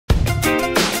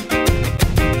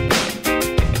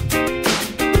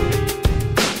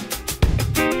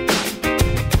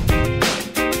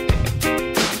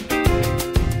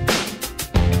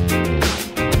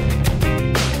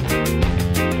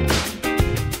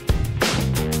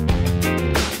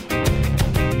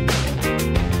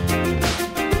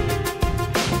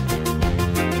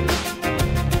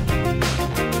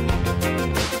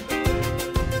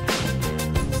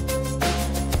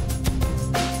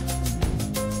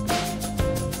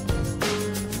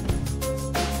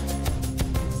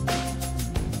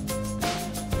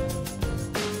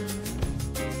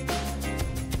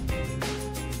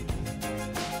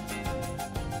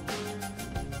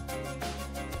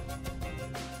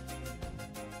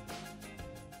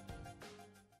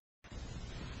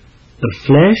The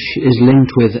flesh is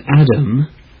linked with Adam,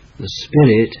 the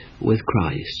spirit with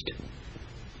Christ.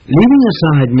 Leaving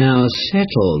aside now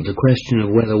settled the question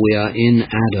of whether we are in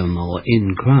Adam or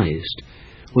in Christ,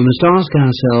 we must ask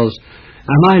ourselves,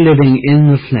 am I living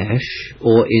in the flesh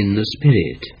or in the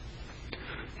spirit?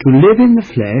 To live in the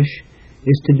flesh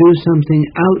is to do something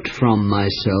out from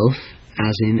myself,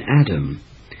 as in Adam.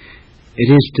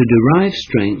 It is to derive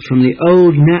strength from the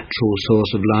old natural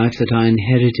source of life that I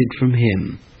inherited from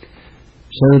him,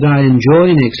 so that I enjoy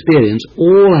and experience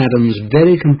all Adam's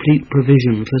very complete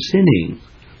provision for sinning,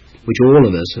 which all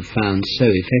of us have found so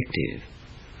effective.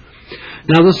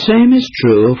 Now the same is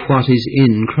true of what is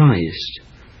in Christ.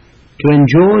 To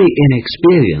enjoy in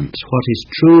experience what is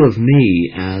true of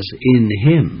me as in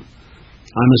him,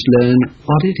 I must learn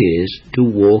what it is to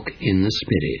walk in the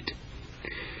Spirit.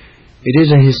 It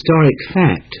is a historic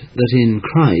fact that in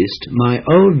Christ my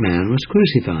old man was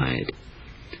crucified,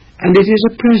 and it is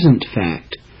a present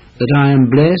fact that I am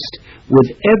blessed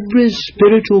with every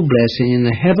spiritual blessing in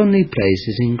the heavenly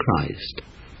places in Christ.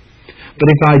 But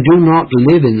if I do not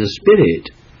live in the Spirit,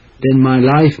 then my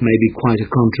life may be quite a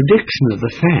contradiction of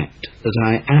the fact that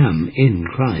I am in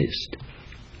Christ.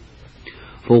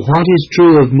 For what is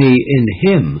true of me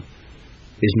in him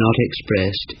is not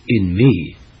expressed in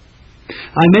me.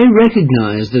 I may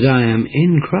recognize that I am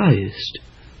in Christ,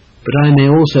 but I may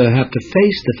also have to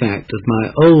face the fact that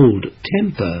my old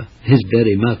temper is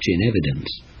very much in evidence.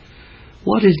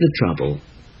 What is the trouble?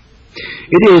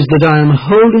 It is that I am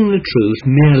holding the truth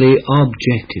merely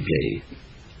objectively,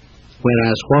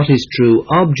 whereas what is true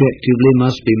objectively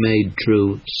must be made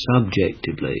true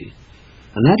subjectively,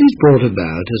 and that is brought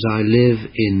about as I live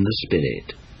in the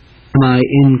Spirit. Am I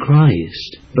in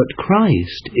Christ, but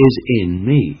Christ is in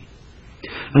me.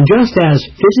 And just as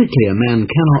physically a man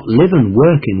cannot live and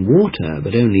work in water,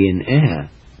 but only in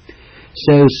air,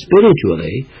 so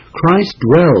spiritually Christ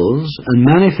dwells and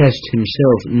manifests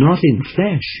himself not in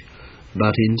flesh,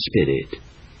 but in spirit.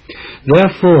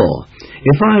 Therefore,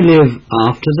 if I live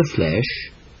after the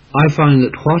flesh, I find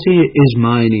that what is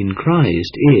mine in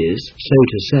Christ is, so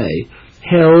to say,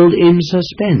 held in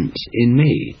suspense in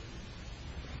me.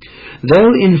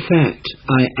 Though in fact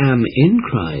I am in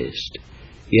Christ,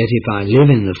 yet if I live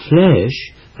in the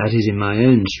flesh, that is in my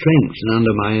own strength and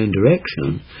under my own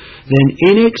direction, then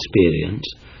in experience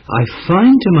I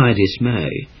find to my dismay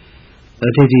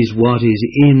that it is what is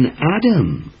in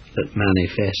Adam that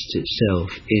manifests itself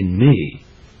in me.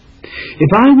 If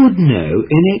I would know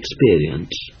in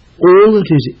experience all that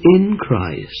is in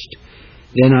Christ,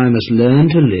 then I must learn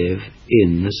to live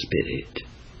in the Spirit.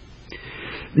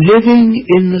 Living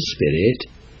in the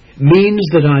Spirit means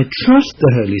that I trust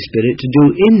the Holy Spirit to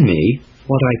do in me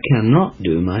what I cannot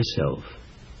do myself.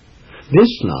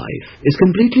 This life is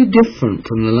completely different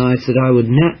from the life that I would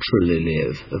naturally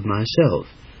live of myself.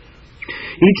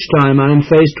 Each time I am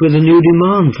faced with a new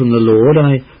demand from the Lord,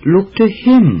 I look to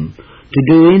him to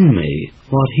do in me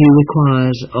what he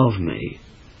requires of me.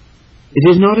 It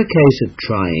is not a case of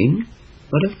trying,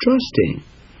 but of trusting,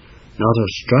 not of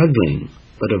struggling,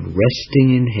 but of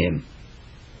resting in him.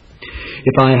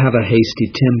 If I have a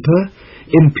hasty temper,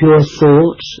 impure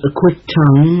thoughts, a quick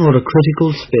tongue, or a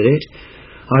critical spirit,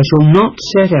 I shall not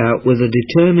set out with a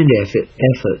determined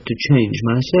effort to change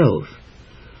myself.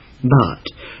 But,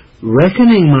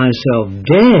 reckoning myself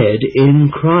dead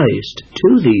in Christ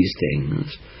to these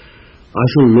things, I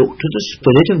shall look to the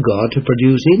Spirit of God to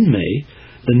produce in me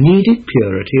the needed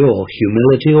purity or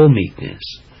humility or meekness.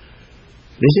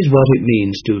 This is what it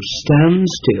means to stand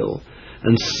still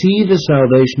and see the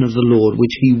salvation of the Lord,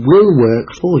 which he will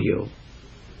work for you.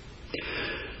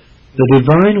 The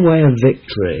divine way of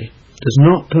victory does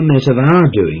not permit of our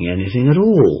doing anything at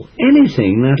all,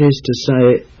 anything, that is to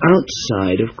say,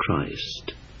 outside of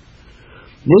Christ.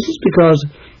 This is because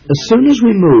as soon as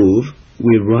we move,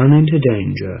 we run into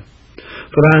danger,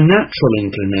 for our natural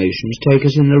inclinations take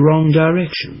us in the wrong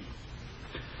direction.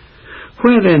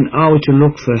 Where then are we to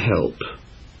look for help?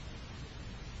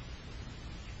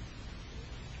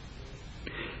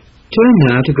 Turn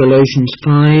now to Galatians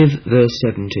 5, verse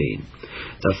 17.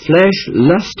 The flesh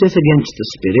lusteth against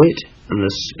the Spirit, and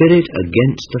the Spirit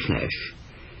against the flesh.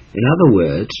 In other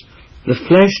words, the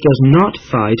flesh does not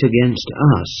fight against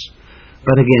us,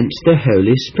 but against the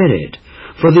Holy Spirit,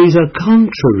 for these are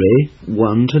contrary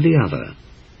one to the other.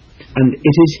 And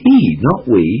it is he, not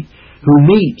we, who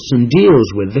meets and deals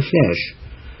with the flesh.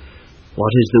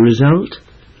 What is the result?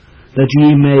 That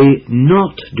ye may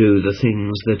not do the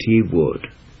things that ye would.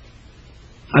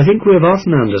 I think we have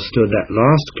often understood that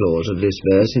last clause of this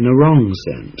verse in a wrong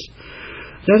sense.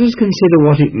 Let us consider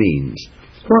what it means.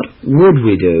 What would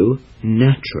we do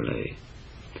naturally?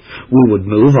 We would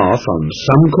move off on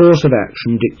some course of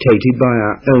action dictated by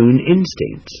our own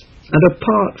instincts and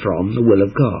apart from the will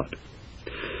of God.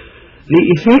 The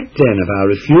effect then of our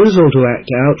refusal to act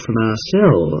out from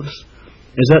ourselves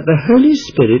is that the Holy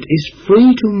Spirit is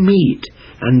free to meet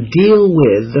and deal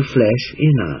with the flesh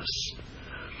in us,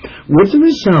 with the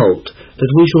result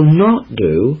that we shall not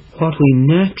do what we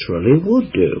naturally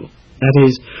would do. That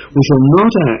is, we shall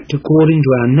not act according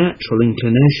to our natural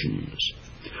inclinations.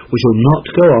 We shall not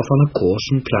go off on a course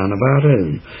and plan of our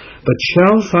own, but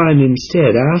shall find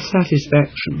instead our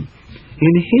satisfaction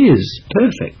in His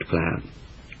perfect plan.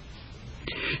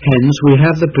 Hence we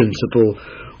have the principle,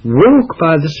 walk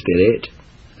by the Spirit,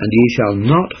 and ye shall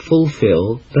not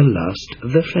fulfill the lust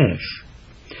of the flesh.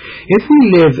 If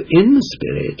we live in the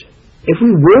Spirit, if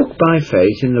we walk by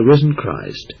faith in the risen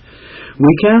Christ,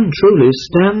 we can truly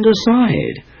stand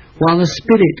aside while the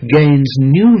Spirit gains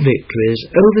new victories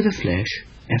over the flesh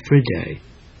every day.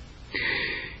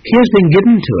 He has been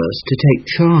given to us to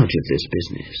take charge of this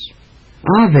business.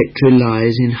 Our victory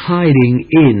lies in hiding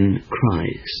in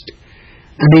Christ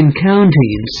and in counting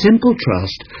in simple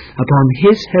trust upon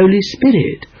His Holy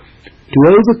Spirit to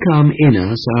overcome in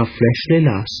us our fleshly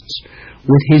lusts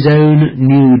with His own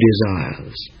new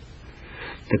desires.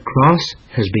 The cross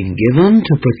has been given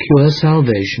to procure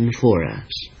salvation for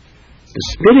us. The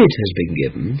Spirit has been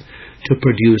given to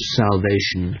produce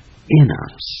salvation in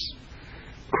us.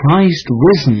 Christ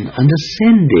risen and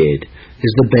ascended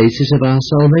is the basis of our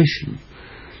salvation.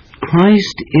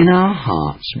 Christ in our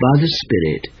hearts by the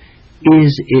Spirit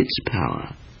is its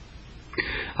power.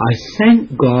 I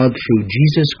thank God through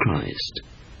Jesus Christ.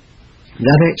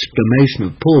 That exclamation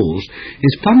of Paul's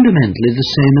is fundamentally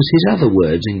the same as his other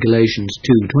words in Galatians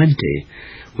 2:20,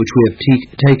 which we have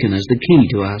taken as the key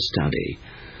to our study.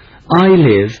 I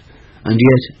live, and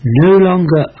yet no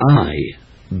longer I,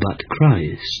 but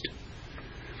Christ.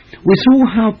 We saw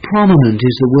how prominent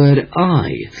is the word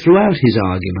I throughout his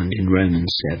argument in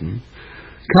Romans 7,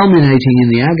 culminating in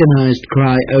the agonized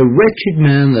cry, O wretched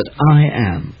man that I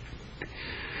am.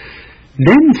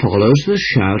 Then follows the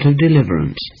shout of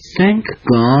deliverance, thank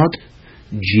God,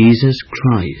 Jesus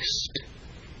Christ.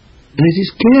 And it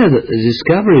is clear that the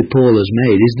discovery Paul has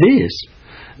made is this,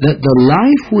 that the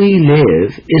life we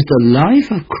live is the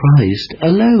life of Christ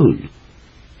alone.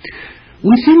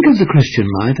 We think of the Christian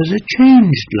life as a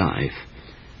changed life,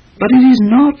 but it is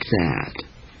not that.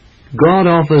 God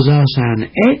offers us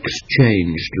an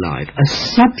exchanged life, a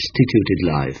substituted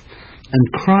life,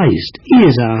 and Christ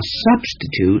is our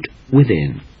substitute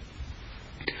within.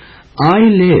 I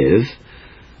live,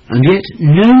 and yet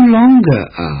no longer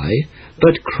I,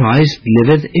 but Christ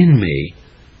liveth in me.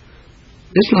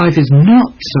 This life is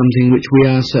not something which we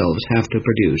ourselves have to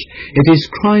produce. It is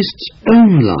Christ's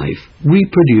own life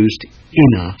reproduced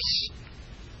in us.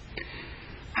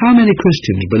 How many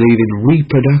Christians believe in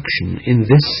reproduction in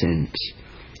this sense,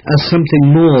 as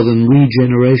something more than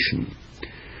regeneration?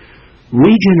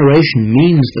 Regeneration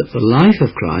means that the life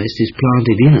of Christ is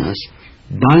planted in us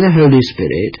by the Holy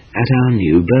Spirit at our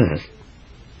new birth.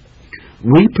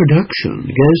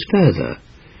 Reproduction goes further.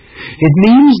 It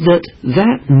means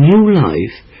that new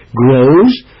life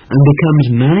grows and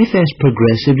becomes manifest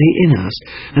progressively in us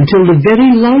until the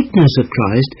very likeness of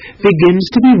Christ begins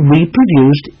to be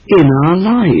reproduced in our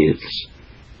lives.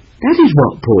 That is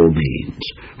what Paul means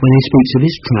when he speaks of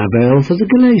his travail for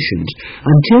the Galatians,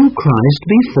 until Christ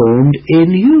be formed in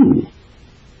you.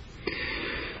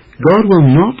 God will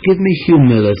not give me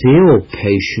humility or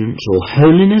patience or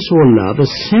holiness or love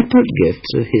as separate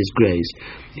gifts of His grace.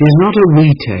 He is not a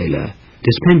retailer,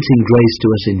 dispensing grace to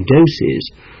us in doses,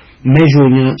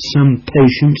 measuring out some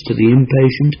patience to the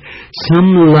impatient,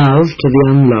 some love to the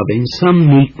unloving, some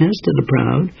meekness to the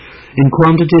proud, in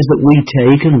quantities that we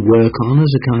take and work on as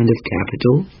a kind of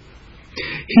capital.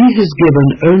 He has given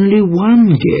only one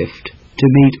gift to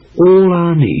meet all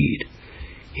our need,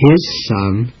 His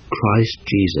Son, Christ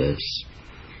Jesus.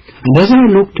 And as I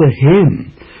look to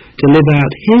Him to live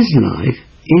out His life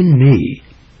in me,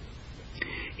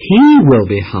 He will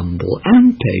be humble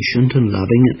and patient and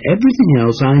loving and everything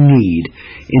else I need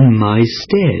in my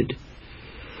stead.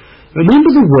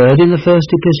 Remember the word in the first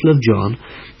epistle of John,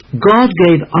 God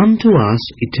gave unto us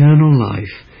eternal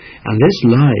life, and this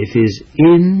life is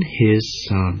in His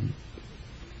Son.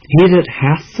 He that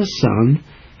hath the Son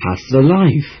hath the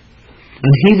life,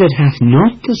 and he that hath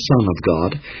not the Son of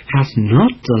God hath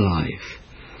not the life.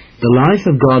 The life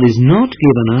of God is not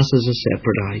given us as a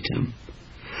separate item.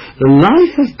 The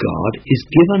life of God is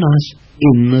given us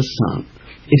in the Son.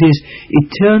 It is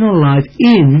eternal life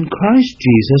in Christ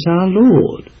Jesus our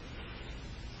Lord.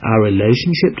 Our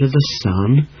relationship to the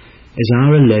Son is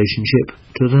our relationship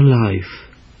to the life.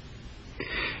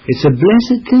 It's a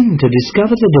blessed thing to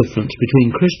discover the difference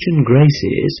between Christian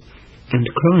graces and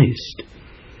Christ.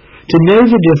 To know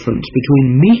the difference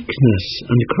between meekness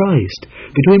and Christ,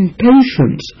 between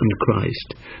patience and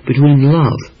Christ, between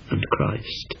love and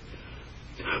Christ.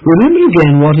 Remember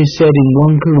again what is said in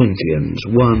 1 Corinthians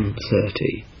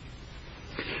 1:30.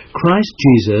 Christ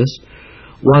Jesus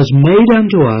was made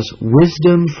unto us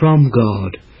wisdom from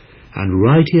God, and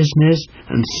righteousness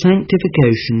and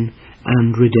sanctification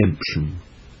and redemption.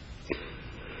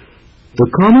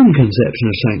 The common conception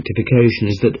of sanctification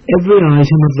is that every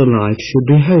item of the life should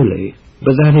be holy,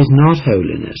 but that is not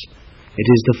holiness. It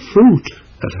is the fruit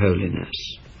of holiness.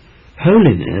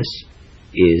 Holiness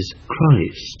is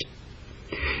Christ.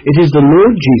 It is the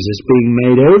Lord Jesus being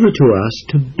made over to us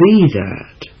to be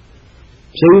that.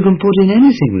 So you can put in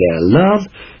anything there: love,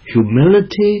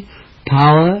 humility,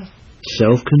 power,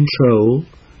 self-control.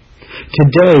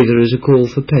 Today there is a call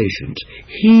for patience.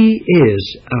 He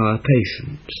is our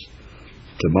patience.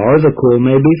 Tomorrow the call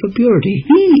may be for purity.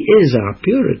 He is our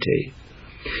purity.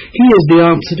 He is the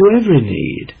answer to every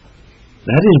need.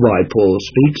 That is why Paul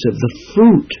speaks of the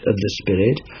fruit of the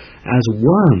Spirit as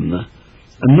one,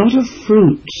 and not of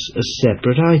fruits as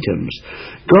separate items.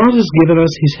 God has given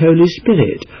us His Holy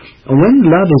Spirit, and when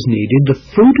love is needed, the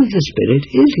fruit of the Spirit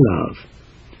is love.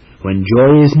 When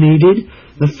joy is needed,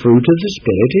 the fruit of the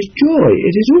Spirit is joy.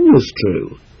 It is always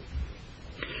true.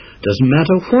 Doesn't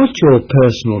matter what your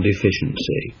personal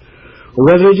deficiency, or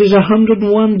whether it is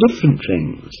 101 different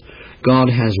things, God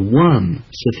has one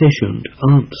sufficient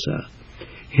answer: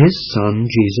 His Son,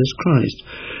 Jesus Christ.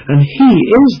 And He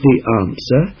is the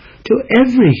answer to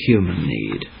every human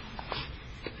need.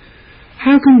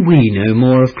 How can we know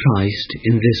more of Christ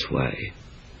in this way?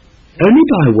 Only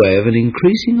by way of an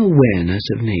increasing awareness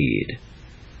of need.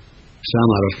 Some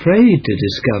are afraid to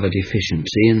discover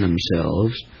deficiency in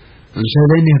themselves, and so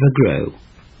they never grow.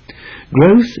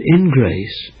 Growth in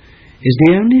grace is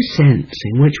the only sense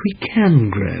in which we can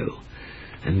grow,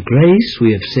 and grace,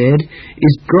 we have said,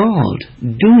 is God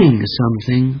doing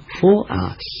something for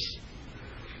us.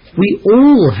 We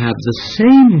all have the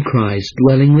same Christ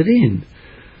dwelling within,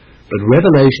 but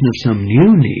revelation of some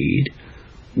new need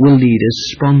will lead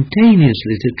us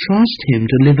spontaneously to trust Him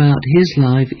to live out His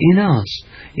life in us,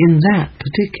 in that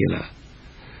particular.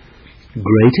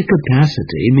 Greater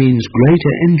capacity means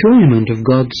greater enjoyment of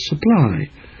God's supply,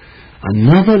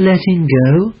 another letting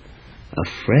go, a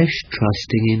fresh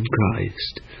trusting in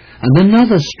Christ, and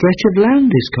another stretch of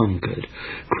land is conquered.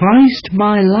 Christ,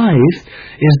 my life,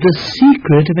 is the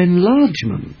secret of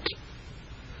enlargement.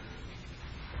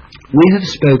 We have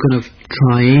spoken of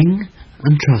trying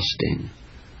and trusting,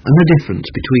 and the difference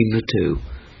between the two.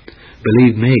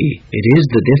 Believe me, it is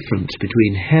the difference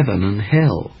between heaven and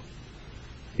hell.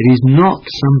 It is not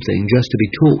something just to be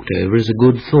talked over as a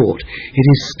good thought. It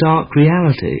is stark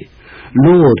reality.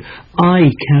 Lord,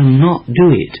 I cannot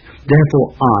do it,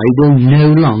 therefore I will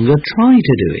no longer try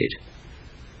to do it.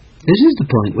 This is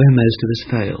the point where most of us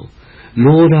fail.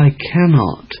 Lord, I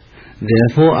cannot,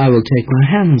 therefore I will take my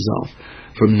hands off.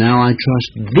 From now I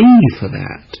trust Thee for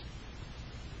that.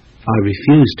 I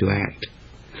refuse to act.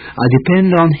 I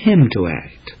depend on Him to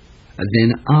act, and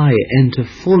then I enter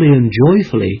fully and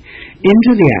joyfully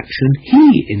into the action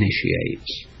He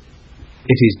initiates.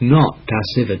 It is not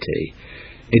passivity.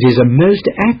 It is a most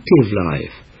active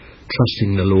life,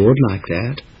 trusting the Lord like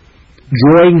that,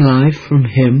 drawing life from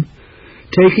Him,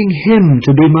 taking Him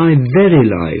to be my very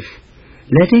life,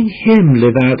 letting Him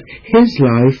live out His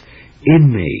life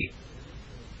in me.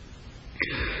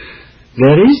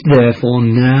 There is therefore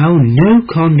now no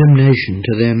condemnation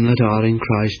to them that are in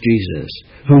Christ Jesus,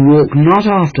 who walk not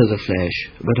after the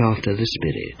flesh, but after the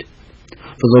Spirit.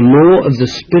 For the law of the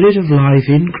Spirit of life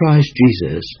in Christ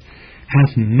Jesus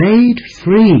hath made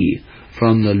free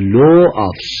from the law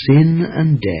of sin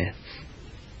and death.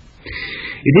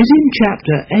 It is in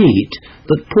chapter 8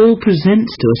 that Paul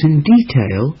presents to us in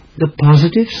detail the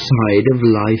positive side of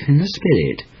life in the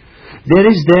Spirit. There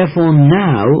is therefore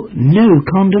now no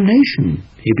condemnation,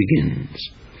 he begins.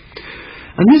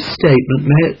 And this statement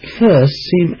may at first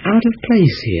seem out of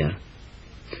place here.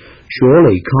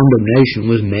 Surely condemnation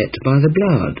was met by the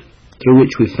blood, through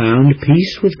which we found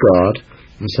peace with God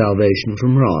and salvation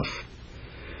from wrath.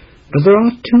 But there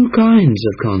are two kinds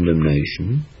of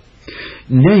condemnation,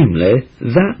 namely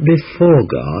that before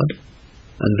God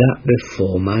and that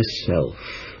before myself.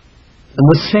 And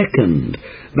the second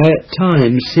may at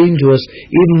times seem to us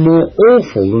even more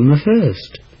awful than the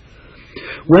first.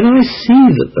 When I see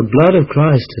that the blood of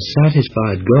Christ has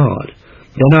satisfied God,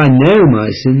 then I know my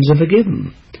sins are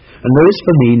forgiven, and there is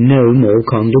for me no more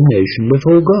condemnation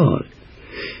before God.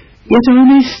 Yet I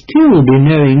may still be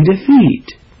knowing defeat,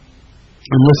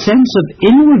 And the sense of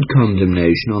inward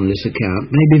condemnation on this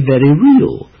account may be very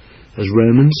real, as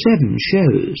Romans 7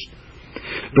 shows.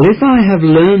 But if I have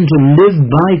learned to live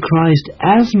by Christ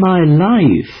as my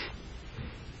life,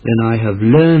 then I have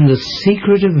learned the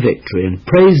secret of victory, and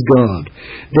praise God,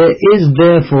 there is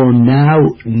therefore now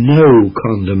no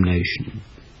condemnation.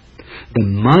 The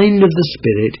mind of the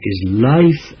Spirit is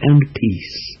life and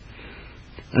peace.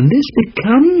 And this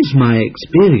becomes my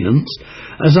experience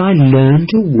as I learn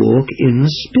to walk in the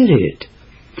Spirit.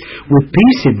 With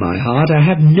peace in my heart, I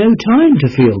have no time to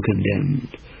feel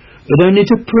condemned, but only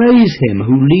to praise Him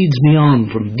who leads me on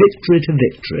from victory to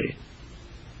victory.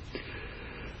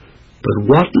 But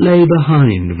what lay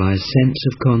behind my sense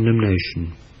of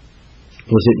condemnation?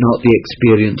 Was it not the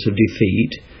experience of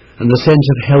defeat and the sense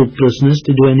of helplessness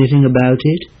to do anything about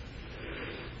it?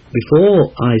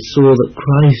 Before I saw that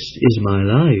Christ is my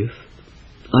life,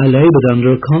 I laboured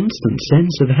under a constant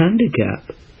sense of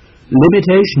handicap.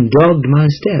 Limitation dogged my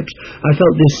steps. I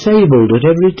felt disabled at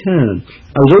every turn.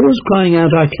 I was always crying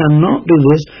out, I cannot do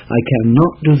this, I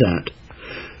cannot do that.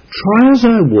 Try as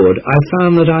I would, I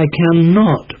found that I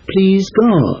cannot please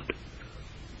God.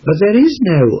 But there is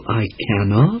no I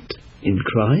cannot in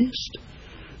Christ.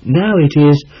 Now it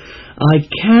is, I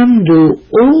can do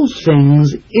all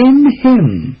things in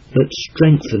Him that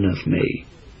strengtheneth me.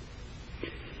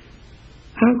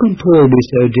 How can Paul be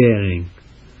so daring?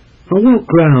 On what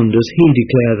ground does he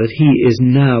declare that he is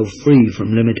now free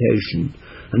from limitation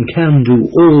and can do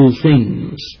all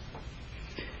things?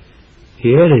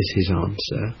 Here is his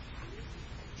answer.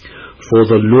 For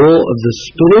the law of the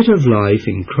Spirit of life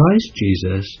in Christ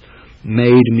Jesus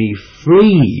made me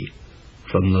free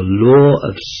from the law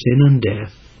of sin and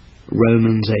death.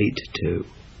 Romans 8:2.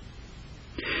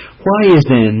 Why is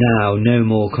there now no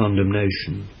more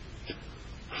condemnation?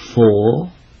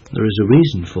 For there is a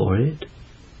reason for it.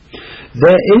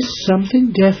 There is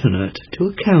something definite to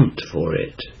account for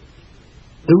it.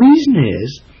 The reason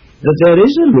is that there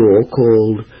is a law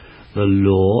called the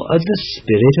law of the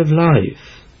Spirit of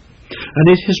life, and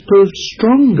it has proved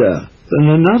stronger than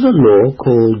another law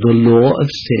called the law of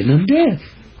sin and death.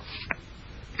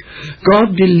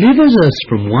 God delivers us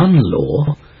from one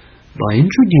law by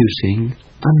introducing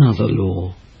another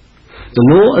law. The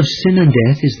law of sin and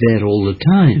death is there all the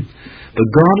time,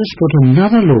 but God has put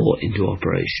another law into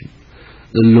operation,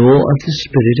 the law of the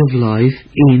Spirit of life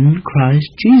in Christ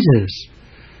Jesus.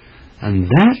 And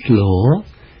that law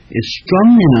is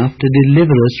strong enough to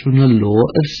deliver us from the law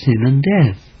of sin and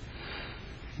death.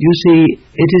 You see,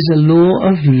 it is a law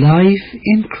of life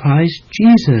in Christ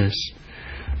Jesus,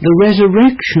 the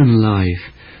resurrection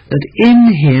life that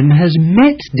in Him has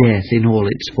met death in all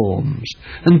its forms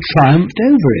and triumphed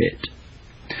over it.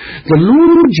 The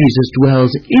Lord Jesus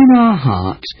dwells in our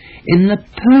hearts in the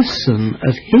person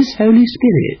of His Holy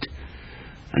Spirit,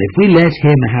 and if we let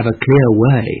Him have a clear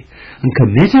way and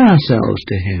commit ourselves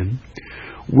to Him,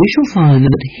 we shall find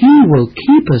that He will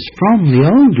keep us from the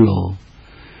old law.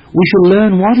 We shall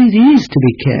learn what it is to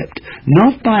be kept,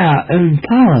 not by our own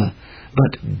power,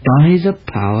 but by the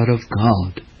power of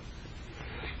God.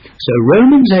 So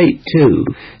Romans 8:2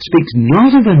 speaks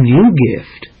not of a new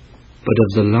gift, but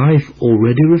of the life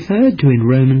already referred to in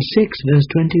Romans 6 verse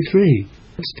 23.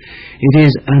 It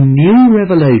is a new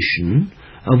revelation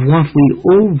of what we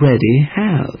already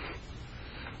have.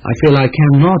 I feel I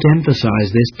cannot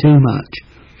emphasize this too much.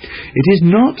 It is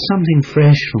not something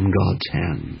fresh from God's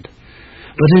hand,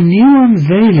 but a new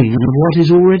unveiling of what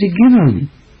is already given.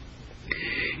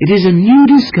 It is a new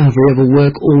discovery of a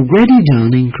work already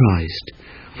done in Christ,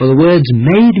 for the words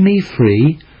made me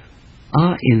free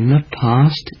are in the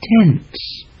past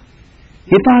tense.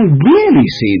 If I really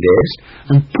see this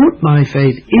and put my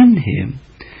faith in Him,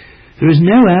 there is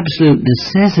no absolute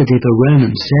necessity for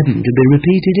Romans 7 to be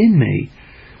repeated in me,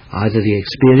 either the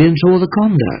experience or the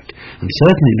conduct, and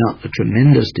certainly not the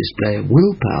tremendous display of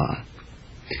willpower.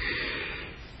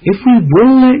 If we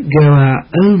will let go our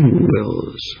own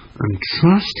wills and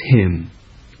trust Him,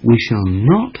 we shall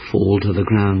not fall to the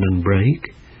ground and break,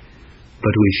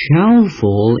 but we shall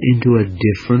fall into a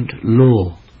different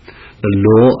law, the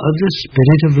law of the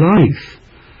Spirit of life.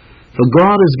 For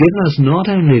God has given us not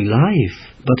only life,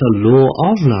 but a law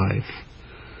of life.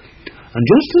 And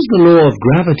just as the law of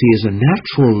gravity is a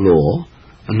natural law,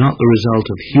 and not the result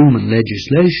of human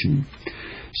legislation,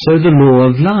 so the law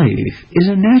of life is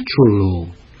a natural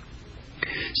law.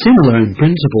 Similar in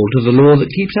principle to the law that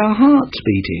keeps our hearts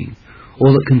beating,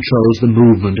 or that controls the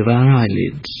movement of our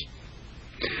eyelids.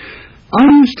 I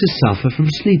used to suffer from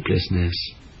sleeplessness.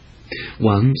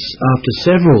 Once, after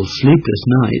several sleepless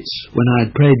nights, when I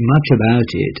had prayed much about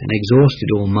it and exhausted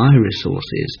all my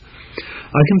resources,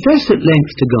 I confessed at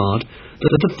length to God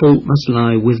that the fault must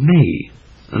lie with me,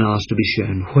 and asked to be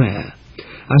shown where.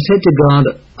 I said to God,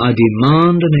 I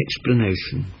demand an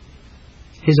explanation.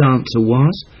 His answer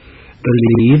was,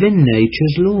 believe in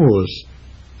nature's laws.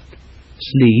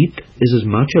 Sleep is as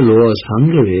much a law as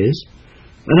hunger is,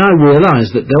 and I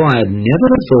realized that though I had never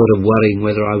thought of worrying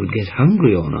whether I would get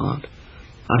hungry or not,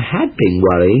 I had been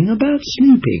worrying about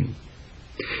sleeping.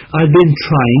 I had been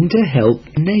trying to help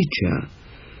nature.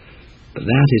 But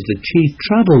that is the chief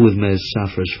trouble with most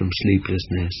sufferers from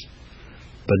sleeplessness.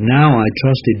 But now I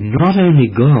trusted not only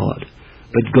God,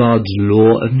 but God's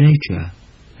law of nature,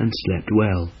 and slept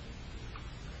well.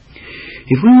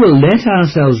 If we will let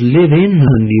ourselves live in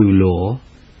the new law,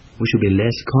 we shall be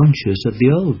less conscious of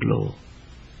the old law.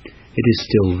 It is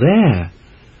still there,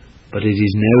 but it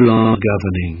is no longer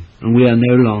governing, and we are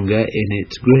no longer in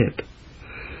its grip.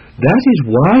 That is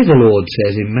why the Lord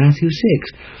says in Matthew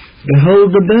 6,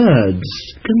 behold the birds,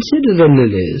 consider the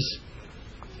lilies.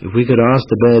 If we could ask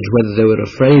the birds whether they were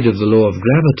afraid of the law of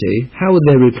gravity, how would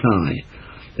they reply?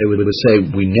 They would say,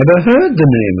 we never heard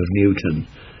the name of Newton.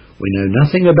 We know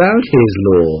nothing about his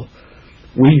law.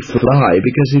 We fly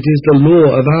because it is the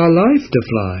law of our life to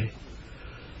fly.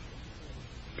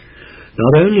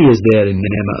 Not only is there in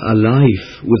them a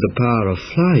life with the power of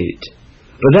flight,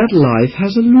 but that life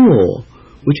has a law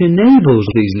which enables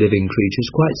these living creatures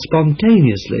quite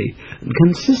spontaneously and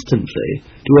consistently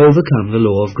to overcome the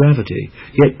law of gravity,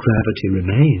 yet gravity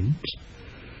remains.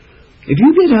 If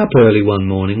you get up early one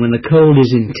morning when the cold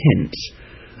is intense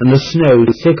and the snow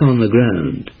thick on the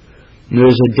ground, and there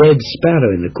is a dead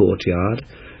sparrow in the courtyard,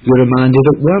 you're reminded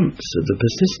at once of the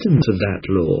persistence of that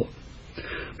law.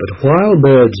 But while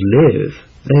birds live,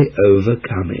 they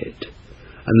overcome it,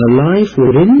 and the life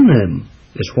within them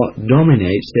is what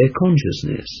dominates their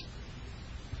consciousness.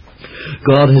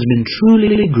 God has been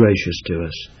truly gracious to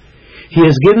us. He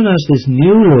has given us this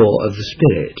new law of the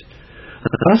Spirit, and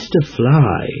for us to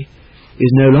fly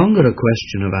is no longer a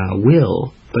question of our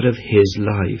will, but of His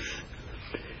life.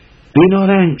 Be not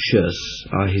anxious,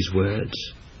 are His words.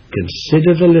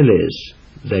 Consider the lilies,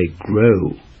 they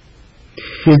grow.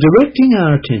 He is directing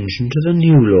our attention to the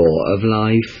new law of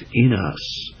life in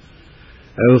us.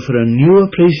 Oh, for a new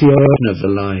appreciation of the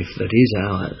life that is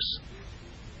ours.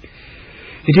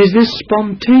 It is this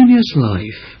spontaneous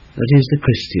life that is the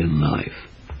Christian life.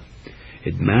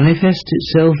 It manifests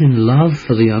itself in love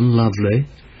for the unlovely,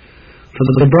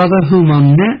 for the brother whom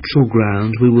on natural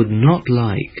grounds we would not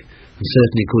like and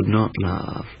certainly could not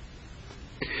love.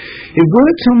 It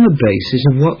works on the basis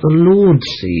of what the Lord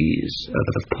sees of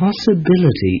the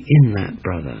possibility in that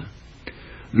brother.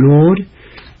 Lord,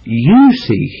 you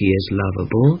see he is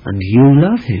lovable and you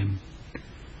love him.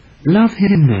 Love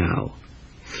him now,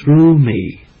 through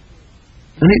me.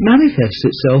 And it manifests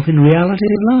itself in reality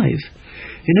of life,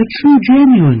 in a true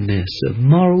genuineness of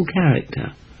moral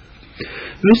character.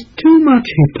 There is too much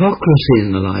hypocrisy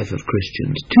in the life of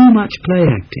Christians, too much play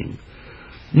acting.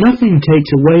 Nothing takes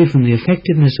away from the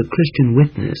effectiveness of Christian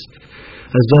witness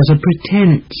as does a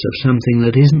pretense of something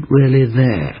that isn't really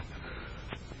there.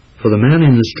 For the man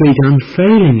in the street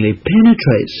unfailingly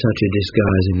penetrates such a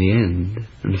disguise in the end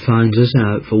and finds us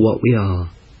out for what we are.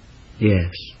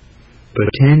 Yes,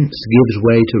 pretense gives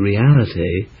way to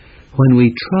reality when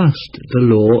we trust the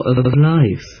law of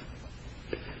life.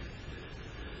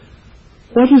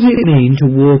 What does it mean to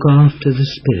walk after the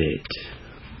Spirit?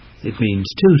 It means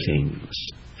two things.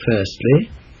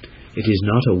 Firstly, it is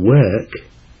not a work,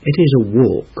 it is a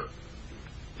walk.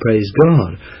 Praise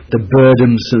God, the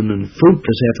burdensome and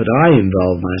fruitless effort I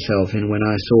involved myself in when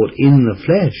I sought in the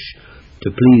flesh to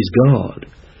please God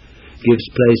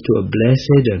gives place to a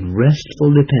blessed and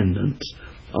restful dependence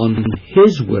on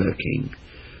His working,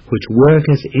 which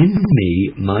worketh in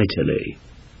me mightily.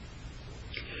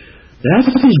 That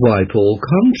is why Paul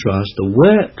contrasts the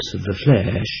works of the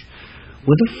flesh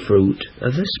with the fruit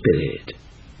of the Spirit.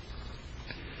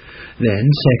 Then,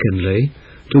 secondly,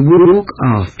 to walk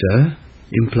after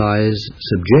implies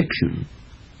subjection.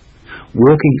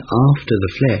 Walking after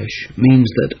the flesh means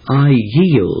that I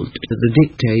yield to the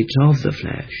dictates of the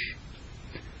flesh.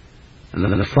 And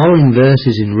the following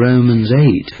verses in Romans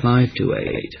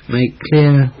 8:5-8 make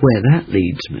clear where that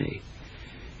leads me.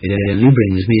 It only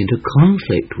brings me into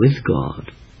conflict with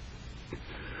God.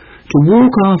 To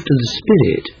walk after the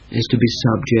Spirit is to be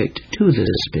subject to the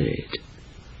Spirit.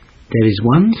 There is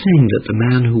one thing that the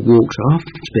man who walks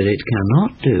after the Spirit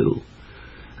cannot do,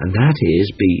 and that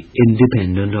is be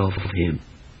independent of Him.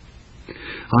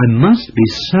 I must be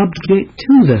subject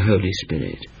to the Holy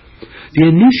Spirit, The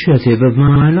initiative of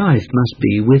my life must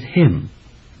be with him.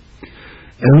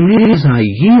 Only as I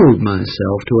yield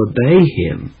myself to obey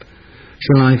him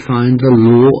shall I find the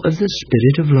law of the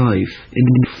Spirit of life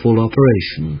in full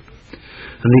operation,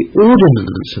 and the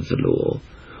ordinance of the law,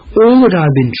 all that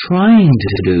I've been trying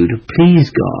to do to please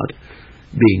God,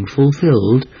 being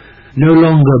fulfilled no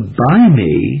longer by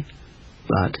me,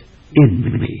 but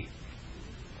in me.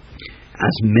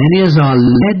 As many as are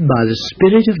led by the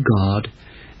Spirit of God,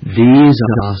 these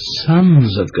are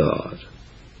sons of God.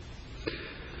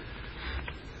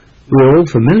 We're all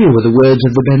familiar with the words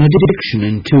of the benediction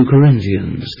in 2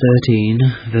 Corinthians 13,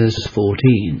 verse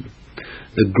 14.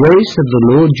 The grace of the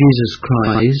Lord Jesus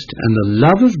Christ and the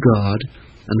love of God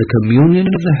and the communion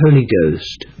of the Holy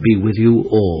Ghost be with you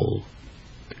all.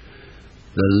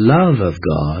 The love of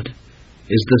God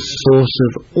is the source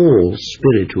of all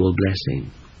spiritual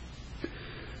blessing.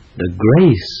 The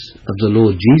grace of the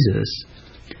Lord Jesus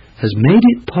has made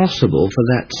it possible for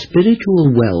that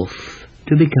spiritual wealth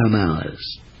to become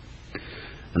ours.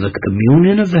 And the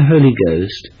communion of the Holy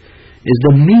Ghost is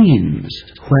the means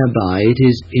whereby it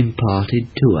is imparted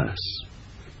to us.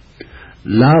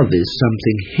 Love is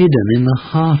something hidden in the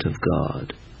heart of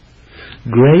God.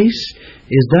 Grace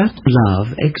is that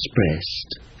love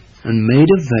expressed and made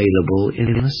available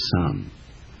in the Son.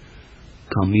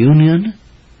 Communion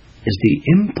is the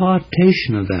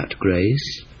impartation of that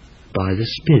grace by the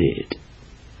Spirit.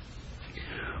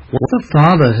 What the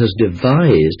Father has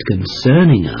devised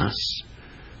concerning us,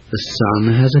 the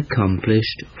Son has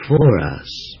accomplished for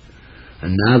us,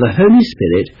 and now the Holy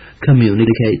Spirit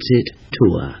communicates it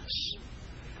to us.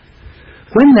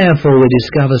 When therefore we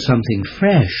discover something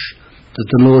fresh that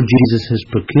the Lord Jesus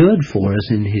has procured for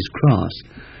us in his cross,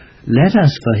 let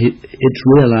us for its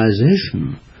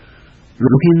realization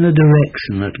look in the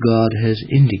direction that God has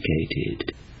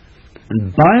indicated,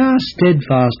 and by our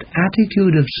steadfast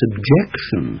attitude of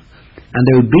subjection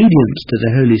and obedience to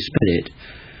the Holy Spirit,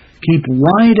 keep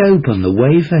wide open the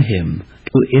way for him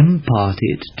to impart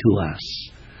it to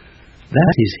us.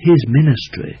 That is his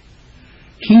ministry.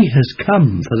 He has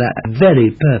come for that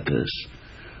very purpose,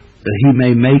 that he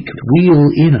may make real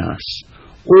in us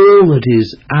all that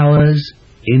is ours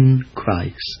in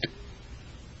Christ.